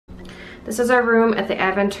This is our room at the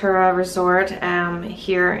Aventura Resort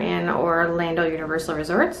here in Orlando Universal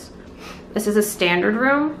Resorts. This is a standard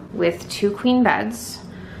room with 2 queen beds.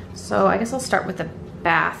 So I guess I'll start with the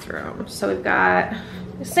bathroom. So we've got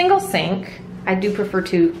a single sink. I do prefer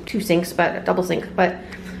two sinks, but a double sink, but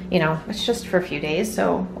you know, it's just for a few days.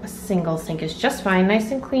 So a single sink is just fine,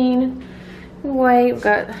 nice and clean and white. We've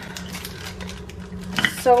got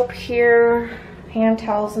soap here, hand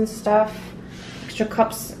towels and stuff, extra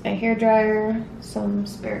cups, a hair dryer, some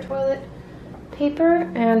spare toilet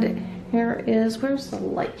paper, and here is, where's the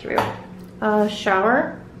light through? A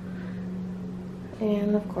shower,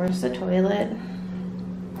 and of course the toilet.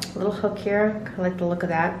 A little hook here, kind of like the look of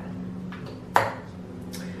that.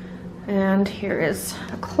 And here is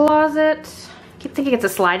a closet. I keep thinking it's a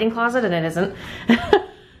sliding closet and it isn't.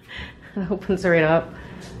 It opens right up.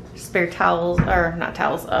 Spare towels, or not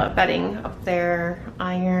towels, bedding up there,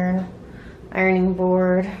 ironing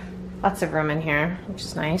board. Lots of room in here, which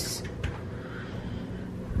is nice.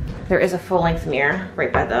 There is a full-length mirror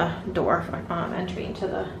right by the door for entry into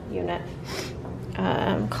the unit.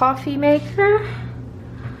 Coffee maker,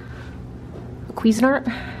 a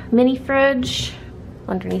Cuisinart mini fridge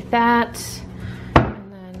underneath that,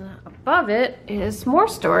 and then above it is more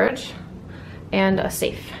storage and a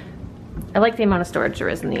safe. I like the amount of storage there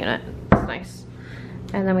is in the unit. It's nice.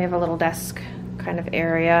 And then we have a little desk kind of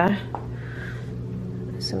area.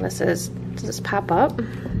 So this is, does this pop up?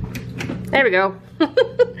 There we go.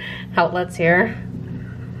 Outlets here.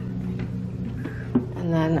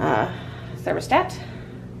 And then thermostat,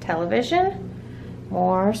 television,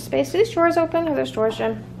 more space. Do these drawers open? Are there drawers,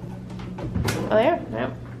 Jim? Oh, they are.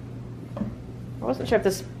 Yeah. I wasn't sure if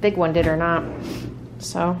this big one did or not.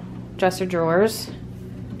 So, dresser drawers.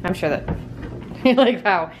 I'm sure that you like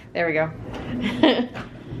how. There we go.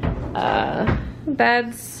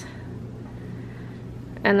 Beds.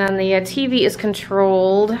 And then the TV is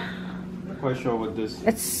controlled. I'm not quite sure what this is.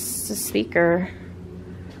 It's a speaker.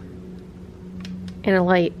 And a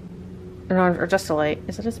light. Or just a light.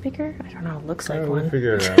 Is it a speaker? I don't know. It looks like one. We'll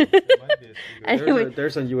figure it out. It might be a speaker. Anyway,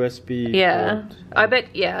 there's a USB. Yeah. port. I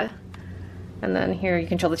bet, yeah. And then here you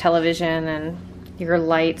control the television and your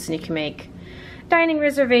lights, and you can make dining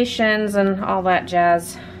reservations and all that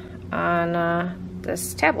jazz on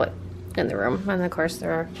this tablet in the room. And of course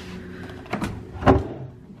there are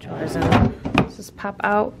drawers in them. Does this pop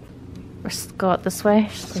out or go out this way?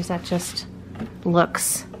 Or is that just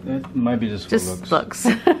looks? It might be just looks.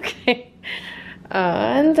 Okay.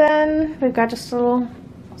 And then we've got just a little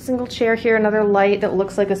single chair here, another light that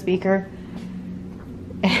looks like a speaker.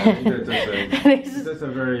 That's a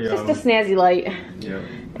very just a snazzy light. Yeah.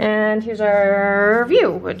 And here's our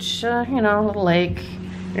view, which you know, little lake.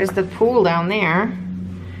 There's the pool down there.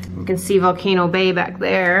 You can see Volcano Bay back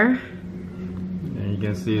there. And you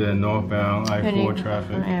can see the northbound I-4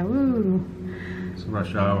 traffic. Yeah, woo. It's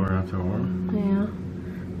rush hour after work. Yeah.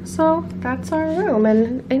 So that's our room,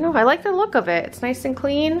 and you know, I like the look of it. It's nice and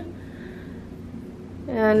clean.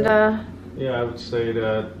 And yeah, I would say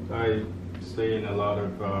that I stay in a lot of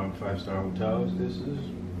 5-star hotels.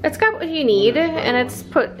 It's got what you need, and it's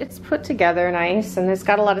put together nice, and it's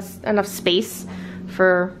got a lot of enough space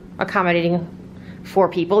for accommodating 4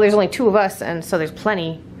 people. There's only 2 of us, and so there's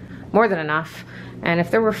plenty, more than enough. And if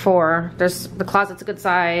there were 4, there's the closet's a good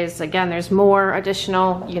size. Again, there's more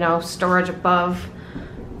additional, you know, storage above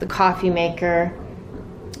the coffee maker.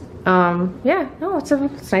 Yeah, no, it's a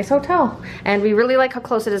nice hotel, and we really like how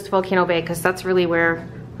close it is to Volcano Bay, because that's really where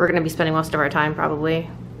we're going to be spending most of our time, probably,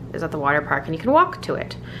 is at the water park, and you can walk to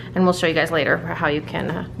it. And we'll show you guys later how you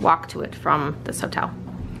can walk to it from this hotel.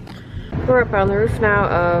 We're up on the roof now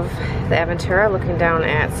of the Aventura, looking down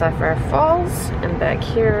at Sapphire Falls, and back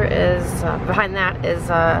here is, behind that is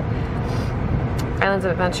Islands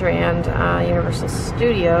of Adventure and Universal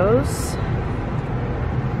Studios.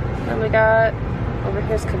 Then we got, over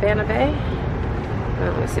here's Cabana Bay.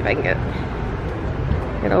 Let me see if I can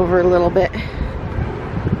get over a little bit.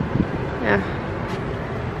 Yeah.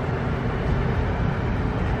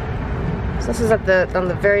 So this is at on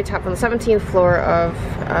the very top, on the 17th floor of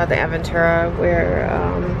the Aventura, where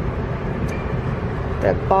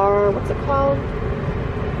the bar, what's it called?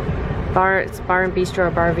 It's Bar and Bistro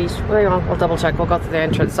or Bar Bistro. Well, we'll double check. We'll go through the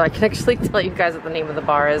entrance so I can actually tell you guys what the name of the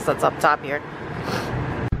bar is. That's up top here.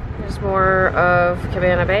 There's more of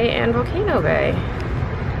Cabana Bay and Volcano Bay.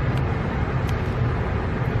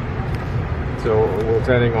 So we're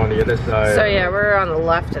standing on the other side. So yeah, we're on the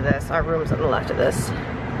left of this. Our room's on the left of this.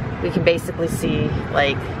 We can basically see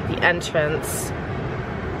like the entrance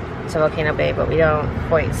to Volcano Bay, but we don't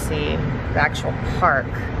quite see the actual park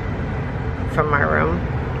from our room.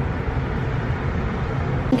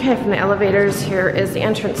 Okay, from the elevators, here is the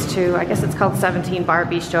entrance to, I guess it's called 17 Bar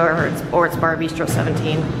Bistro, or it's Bar Bistro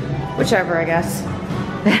 17. Whichever, I guess.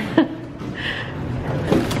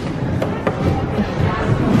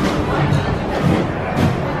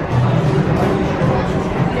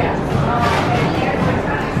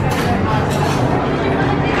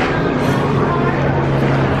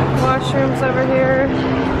 Washrooms over here.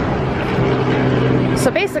 So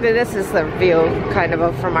basically this is the view, kind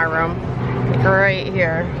of, from our room. Like right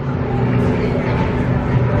here.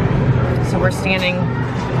 So we're standing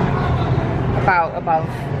about above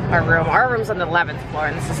our room. Our room's on the 11th floor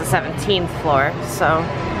and this is the 17th floor. So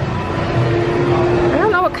I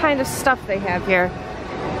don't know what kind of stuff they have here.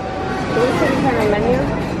 Do we see any kind of menu?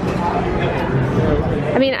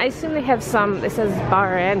 I mean, I assume they have some, it says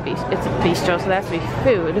bar and bistro. It's a bistro, so that has to be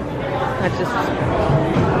food. Not just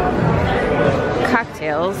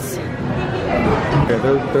cocktails. Yeah,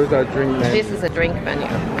 those are drink menus. This is a drink menu.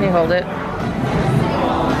 Can you hold it?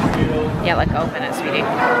 Yeah, like open it, sweetie.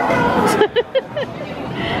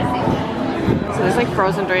 So there's like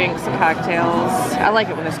frozen drinks and cocktails. I like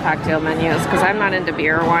it when there's cocktail menus because I'm not into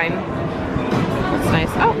beer or wine. That's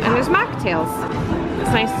nice. Oh, and there's mocktails.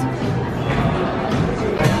 That's nice.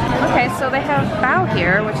 Okay, so they have bao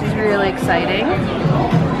here, which is really exciting.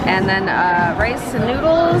 And then rice and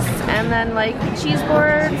noodles, and then like cheese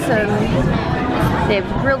boards, and they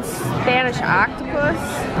have grilled Spanish octopus.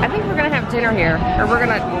 I think we're gonna have dinner here, or we're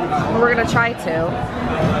gonna try to,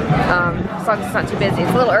 as long as it's not too busy.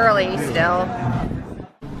 It's a little early still.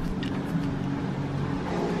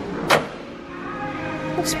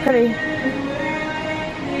 Looks pretty.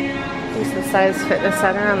 Decent sized fitness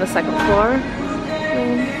center on the second floor.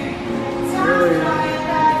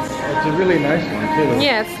 It's a really nice one too.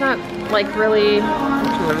 Yeah, it's not like really,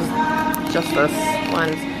 just this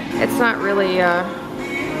one. It's not really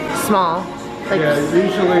small. Like, yeah,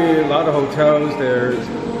 usually a lot of hotels, they're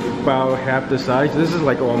about half the size. This is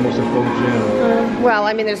like almost a full gym. Well,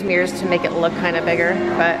 I mean, there's mirrors to make it look kind of bigger,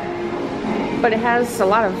 but it has a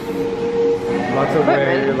lot of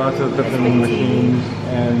weight, lots of different machines,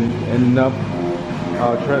 and enough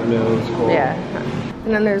treadmills. Yeah.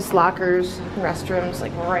 And then there's lockers, restrooms,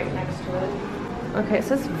 like right next to it. Okay, it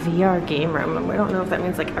says VR game room. I don't know if that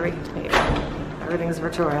means like everything's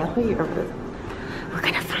virtual reality or we're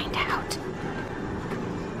gonna find out.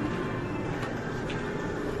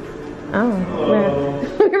 Oh,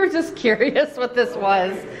 we were just curious what this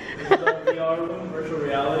was. This is a VR room, virtual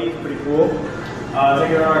reality. It's pretty cool. It's like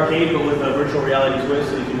an arcade, but with a virtual reality twist,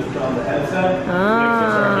 so you can just put on the headset. There's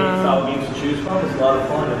arcade-style games to choose from. It's a lot of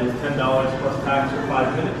fun. It is $10 plus tax for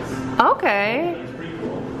 5 minutes. Okay. It's pretty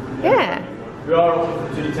cool. Yeah. We are open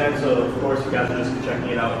from 2 to 10, so of course you guys are just checking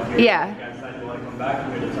it out here. Yeah. If you guys decide you want to come back,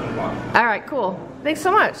 we're here at 10 o'clock. All right, cool. Thanks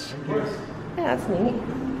so much. Of course. Yeah, that's neat.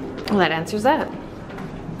 Well, that answers that.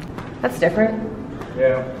 That's different.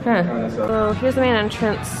 Yeah, Huh. kind of stuff. So here's the main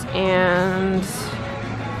entrance, and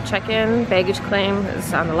check-in, baggage claim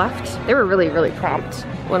is on the left. They were really, really prompt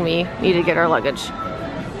when we needed to get our luggage.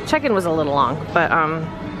 Check-in was a little long, but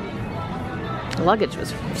the luggage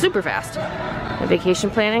was super fast. And vacation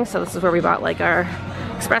planning, so this is where we bought like our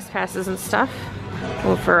express passes and stuff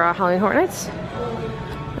for Halloween Horror Nights.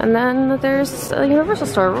 And then there's a Universal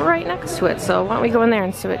store right next to it, so why don't we go in there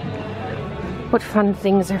and see what fun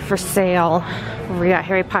things are for sale. We got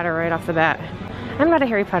Harry Potter right off the bat. I'm not a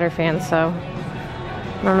Harry Potter fan, so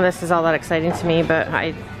none of this is all that exciting to me, but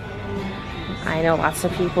I know lots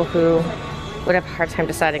of people who would have a hard time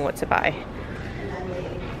deciding what to buy.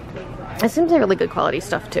 It seems like really good quality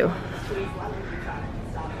stuff too.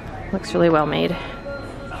 Looks really well made.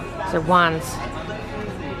 These are wands.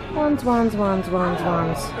 Wands, wands, wands, wands,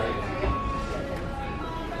 wands.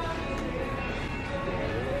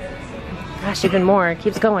 Gosh, even more. It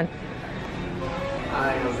keeps going.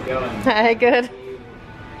 Hi, how's it going? Hi, good.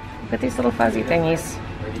 Look at these little fuzzy thingies.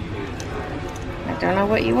 I don't know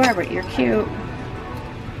what you are, but you're cute. You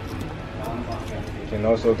can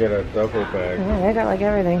also get a duffel bag Yeah, they got like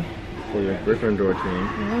everything. for your Gryffindor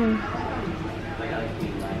team.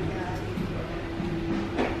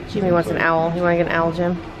 Jimmy wants an owl. You want to get an owl,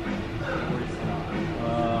 Jim?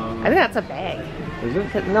 I think that's a bag. Is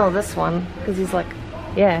it? No, this one. Because he's like,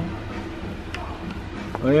 yeah.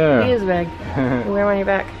 Oh yeah. He is a bag. You wear one on your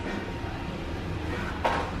back.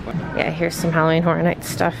 Yeah, here's some Halloween Horror Nights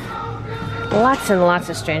stuff. Lots and lots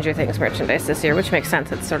of Stranger Things merchandise this year, which makes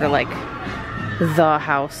sense. It's sort of like the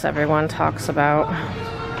house everyone talks about.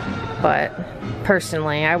 But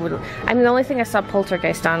personally, I mean, the only thing I saw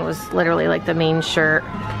Poltergeist on was literally like the main shirt.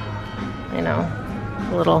 You know,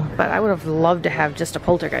 a little. But I would have loved to have just a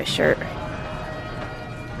Poltergeist shirt.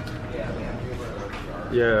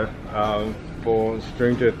 Yeah, for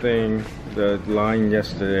Stranger Things, the line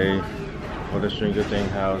yesterday for the Stranger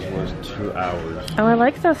Things house was 2 hours. Oh, I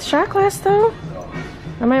like the shot glass though.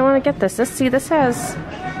 I might want to get this. See, this has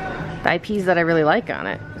the IPs that I really like on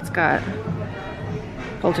it. It's got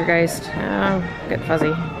Poltergeist, get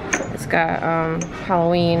fuzzy. It's got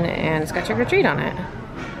Halloween, and it's got Trick or Treat on it.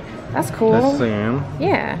 That's cool. That's Sam.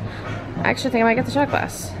 Yeah. I actually think I might get the shot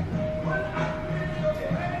glass.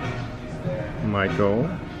 Michael.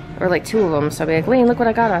 Or like 2 of them, so I'll be like, Lane, look what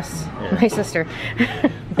I got us. Yeah. My sister.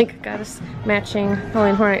 Like, got us matching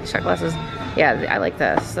Halloween Horror Night shot glasses. Yeah, I like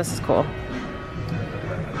this. This is cool.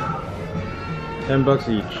 $10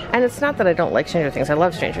 each. And it's not that I don't like Stranger Things. I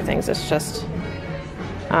love Stranger Things. It's just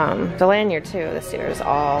the lanyard too this year is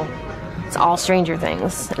it's all Stranger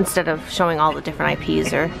Things instead of showing all the different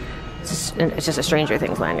IPs, or it's just a Stranger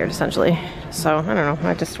Things lanyard essentially. So I don't know.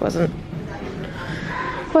 I just wasn't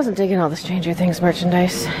digging all the Stranger Things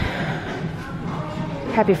merchandise.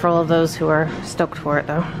 Happy for all of those who are stoked for it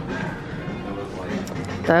though.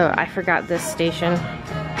 Though I forgot this station,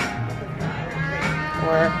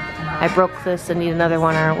 or I broke this and need another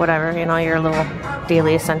one, or whatever, you know, your little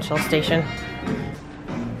daily essential station.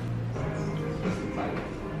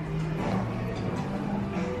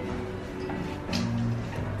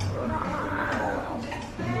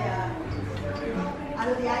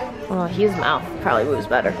 Well, his mouth probably moves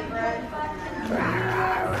better.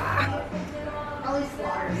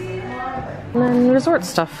 And then resort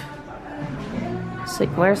stuff. So you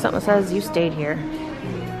can wear something that says you stayed here.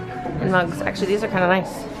 And mugs. Actually, these are kind of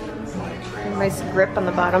nice. Nice grip on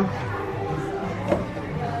the bottom.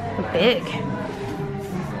 Big.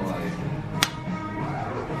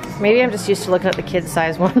 Maybe I'm just used to looking at the kid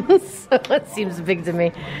size ones, so that seems big to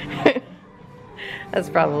me. That's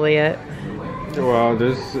probably it. Well,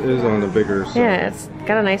 this is on the bigger side. Yeah, it's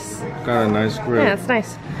got a nice grip. Yeah, it's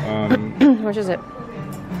nice. How much is it?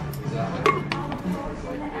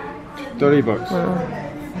 $30. Well,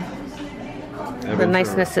 the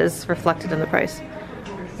niceness is reflected in the price.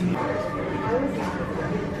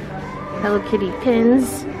 Hello Kitty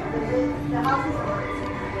pins.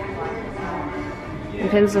 And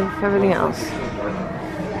pins of everything else.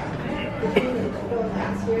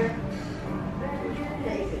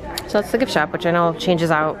 So that's the gift shop, which I know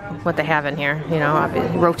changes out what they have in here. You know,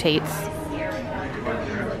 it rotates.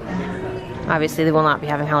 Obviously, they will not be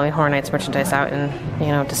having Halloween Horror Nights merchandise out in, you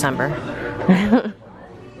know, December.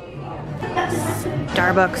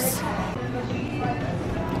 Starbucks.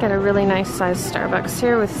 Got a really nice size Starbucks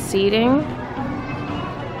here with seating.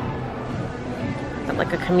 Got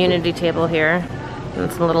like a community table here,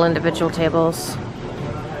 and some little individual tables.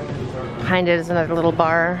 Behind it is another little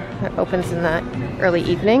bar that opens in the early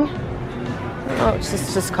evening. Oh, it's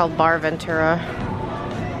just called Bar Aventura.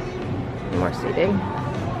 More seating.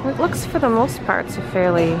 It looks, for the most part, a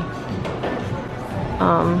fairly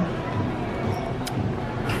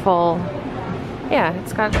full. Yeah,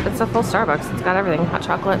 it's a full Starbucks. It's got everything: hot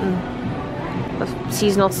chocolate and the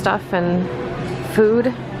seasonal stuff and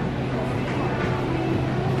food.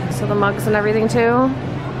 So the mugs and everything too.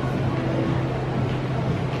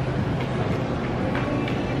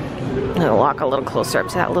 I'm gonna walk a little closer up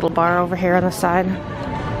to that little bar over here on the side.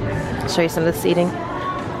 I'll show you some of the seating.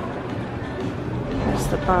 There's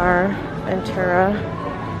the bar, Ventura.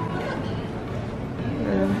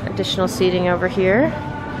 And additional seating over here.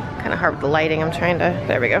 Kind of hard with the lighting. I'm trying to.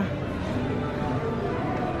 There we go.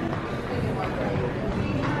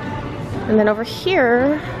 And then over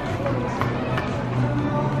here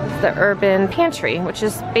is the Urban Pantry, which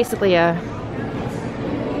is basically a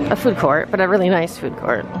food court, but a really nice food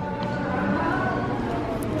court.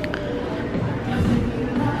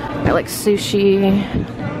 I like sushi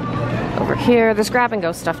over here. There's grab and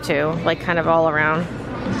go stuff too, like kind of all around.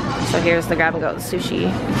 So here's the grab and go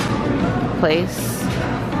sushi place.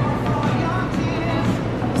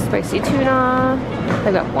 Spicy tuna.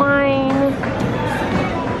 They got wine.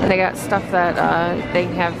 And they got stuff that they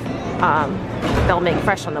have, they'll make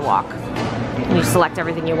fresh on the walk. And you select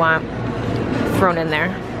everything you want thrown in there.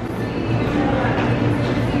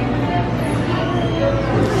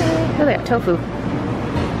 Oh, they got tofu.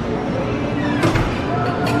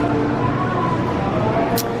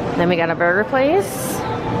 Then we got a burger place,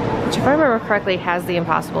 which if I remember correctly has the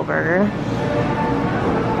Impossible Burger.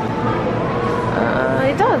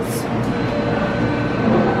 It does.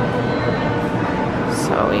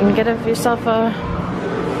 So you can get yourself a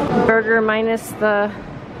burger minus the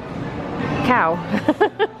cow.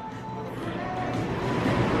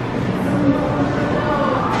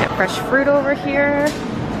 Got fresh fruit over here.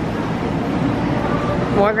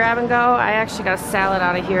 More grab and go. I actually got a salad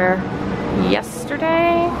out of here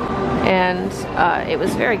yesterday, and it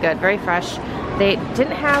was very good, very fresh. They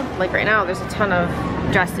didn't have, like right now, there's a ton of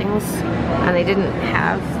dressings, and they didn't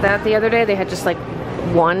have that the other day. They had just like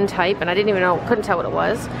one type, and I didn't even know, couldn't tell what it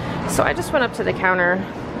was. So I just went up to the counter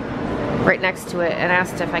right next to it and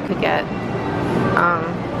asked if I could get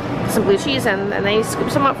some blue cheese, and they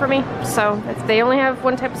scooped some up for me. So if they only have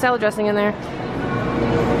one type of salad dressing in there,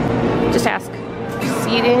 just ask.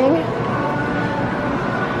 Seating.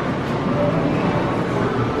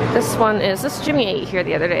 This one is, this Jimmy ate here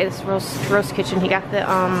the other day, this roast kitchen. He got the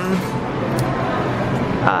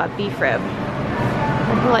beef rib.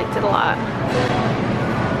 He liked it a lot.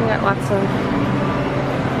 We got lots of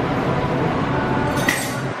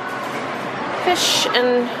fish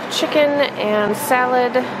and chicken and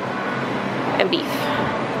salad and beef.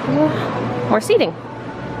 More seating.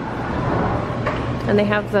 And they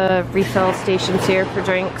have the refill stations here for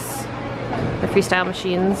drinks, the freestyle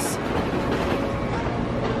machines.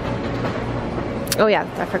 Oh yeah,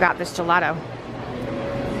 I forgot, there's gelato.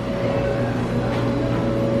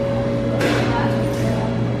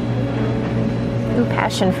 Ooh,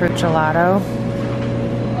 passion fruit gelato.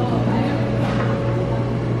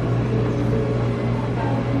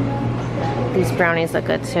 These brownies look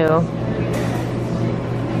good too.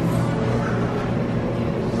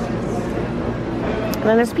 And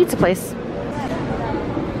then there's a pizza place.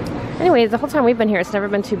 Anyway, the whole time we've been here, it's never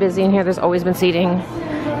been too busy in here. There's always been seating.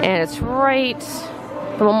 And it's right,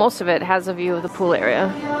 well, most of it has a view of the pool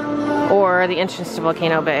area or the entrance to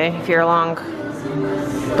Volcano Bay if you're along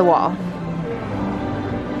the wall.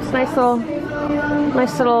 It's a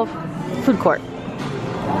nice little food court.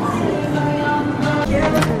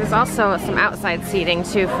 There's also some outside seating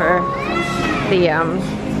too for the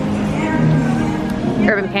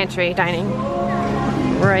urban pantry dining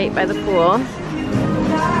right by the pool.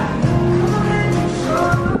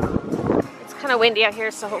 It's kind of windy out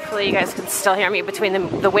here, so hopefully you guys can still hear me between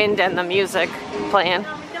the wind and the music playing. So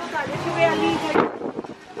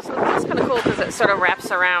it's kind of cool because it sort of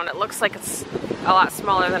wraps around. It looks like it's a lot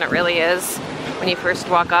smaller than it really is when you first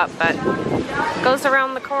walk up, but it goes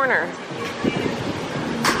around the corner.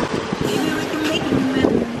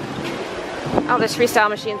 Oh, there's freestyle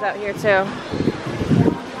machines out here too.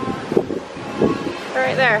 They're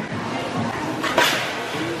right there.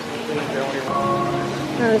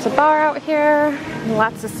 There's a bar out here,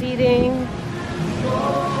 lots of seating.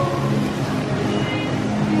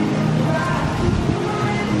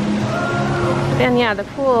 And yeah, the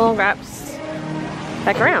pool wraps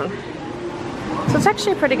back around. So it's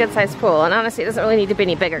actually a pretty good sized pool, and honestly it doesn't really need to be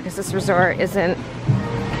any bigger because this resort isn't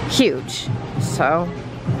huge. So,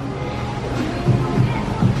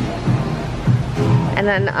 and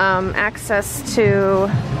then access to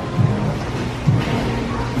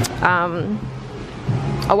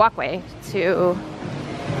a walkway to,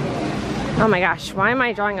 oh my gosh, why am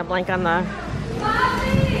I drawing a blank on the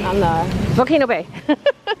Volcano Bay?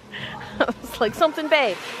 It's like something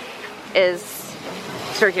bay is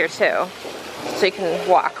through here too, so you can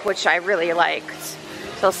walk, which I really liked.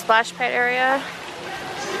 So splash pad area.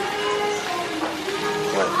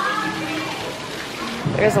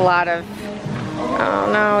 There's a lot of,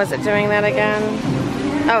 oh no, is it doing that again?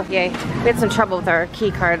 Oh yay, we had some trouble with our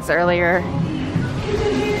key cards earlier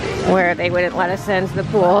where they wouldn't let us into the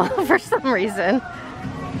pool for some reason.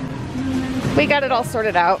 We got it all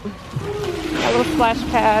sorted out. A little splash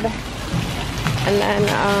pad, and then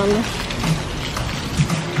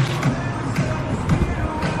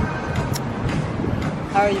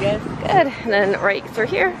how are you guys? Good. And then right through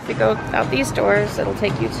here, if you go out these doors, it'll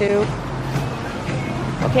take you to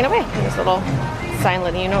Volcano Bay. And this little sign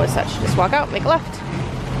letting you know as such. Just walk out, make a left.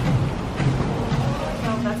 So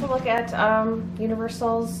that's a look at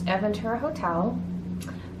Universal's Aventura Hotel.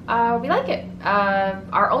 We like it.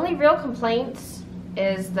 Our only real complaint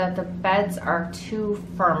is that the beds are too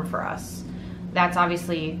firm for us. That's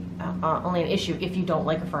obviously only an issue if you don't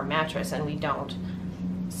like a firm mattress, and we don't.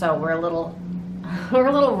 So we're a little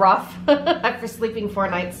rough after sleeping 4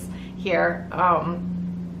 nights here.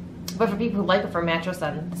 But for people who like a firm mattress,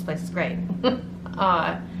 then this place is great.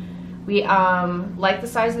 We like the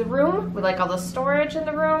size of the room. We like all the storage in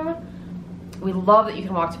the room. We love that you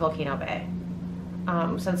can walk to Volcano Bay.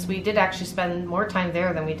 Since we did actually spend more time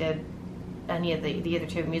there than we did any of the other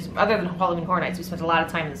two music, other than Halloween Horror Nights. We spent a lot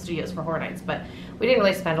of time in the studios for Horror Nights, but we didn't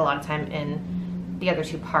really spend a lot of time in the other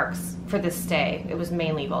 2 parks for this stay. It was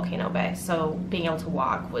mainly Volcano Bay, so being able to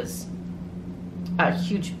walk was a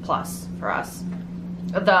huge plus for us.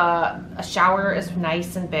 A shower is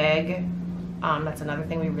nice and big. That's another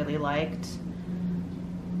thing we really liked.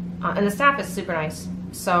 And the staff is super nice.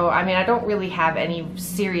 So, I mean, I don't really have any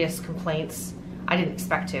serious complaints. I didn't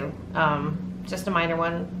expect to. Just a minor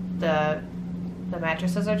one. The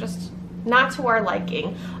mattresses are just not to our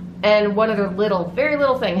liking. And one other very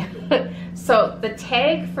little thing. So the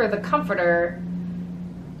tag for the comforter,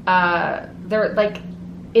 they're like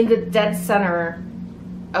in the dead center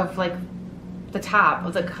of like the top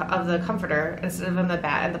of the comforter instead of in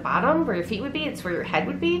the bottom where your feet would be. It's where your head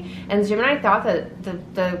would be. And Jim and I thought that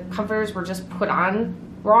the comforters were just put on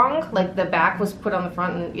wrong. Like the back was put on the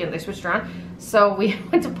front and they switched around. So we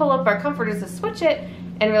went to pull up our comforters to switch it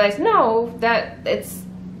and realized no, that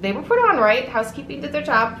they were put on right. Housekeeping did their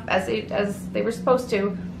job as they were supposed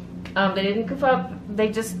to. They didn't goof up.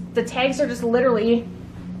 The tags are just literally,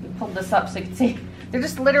 pull this up so you can see, they're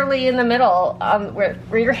just literally in the middle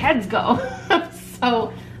where your heads go.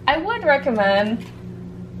 So I would recommend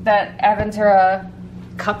that Aventura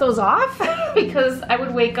cut those off because I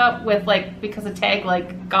would wake up with because a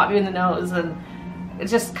tag got me in the nose, and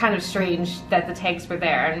it's just kind of strange that the tags were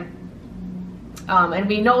there. And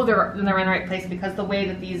we know they're in the right place because the way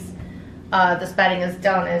that this bedding is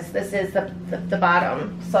done is this is the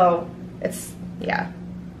bottom. So it's, yeah.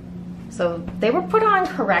 So they were put on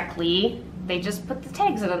correctly. They just put the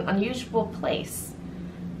tags in an unusual place.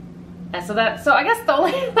 And so I guess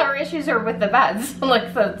our issues are with the beds,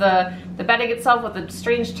 like the bedding itself with the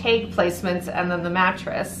strange tag placements and then the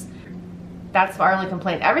mattress. That's our only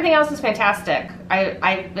complaint. Everything else is fantastic.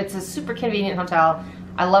 It's a super convenient hotel.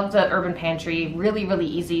 I love the urban pantry. Really, really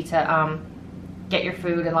easy to get your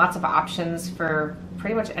food and lots of options for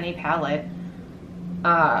pretty much any palate.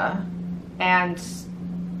 And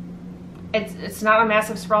it's not a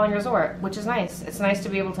massive sprawling resort, which is nice. It's nice to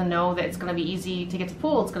be able to know that it's going to be easy to get to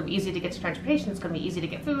pool. It's going to be easy to get to transportation. It's going to be easy to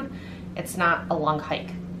get food. It's not a long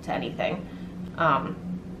hike to anything,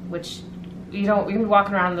 which you can be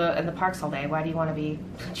walking around in the parks all day. Why do you want to be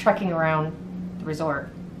trekking around the resort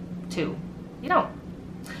too? You don't.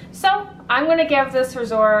 So I'm going to give this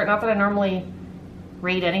resort, not that I normally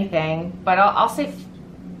rate anything, but I'll say,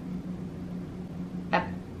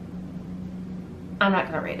 I'm not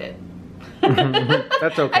going to rate it.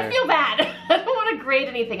 That's okay. I feel bad. I don't want to grade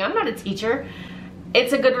anything. I'm not a teacher.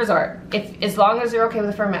 It's a good resort, as long as you're okay with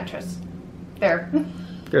a firm mattress. There.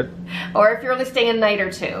 Good. Or if you're only staying a night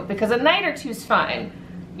or two, because a night or two is fine,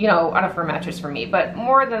 on a firm mattress for me. But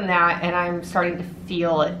more than that, and I'm starting to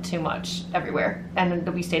feel it too much everywhere. And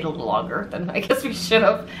we stayed a little longer than I guess we should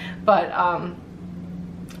have. But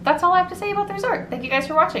that's all I have to say about the resort. Thank you guys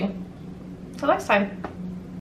for watching. Till next time.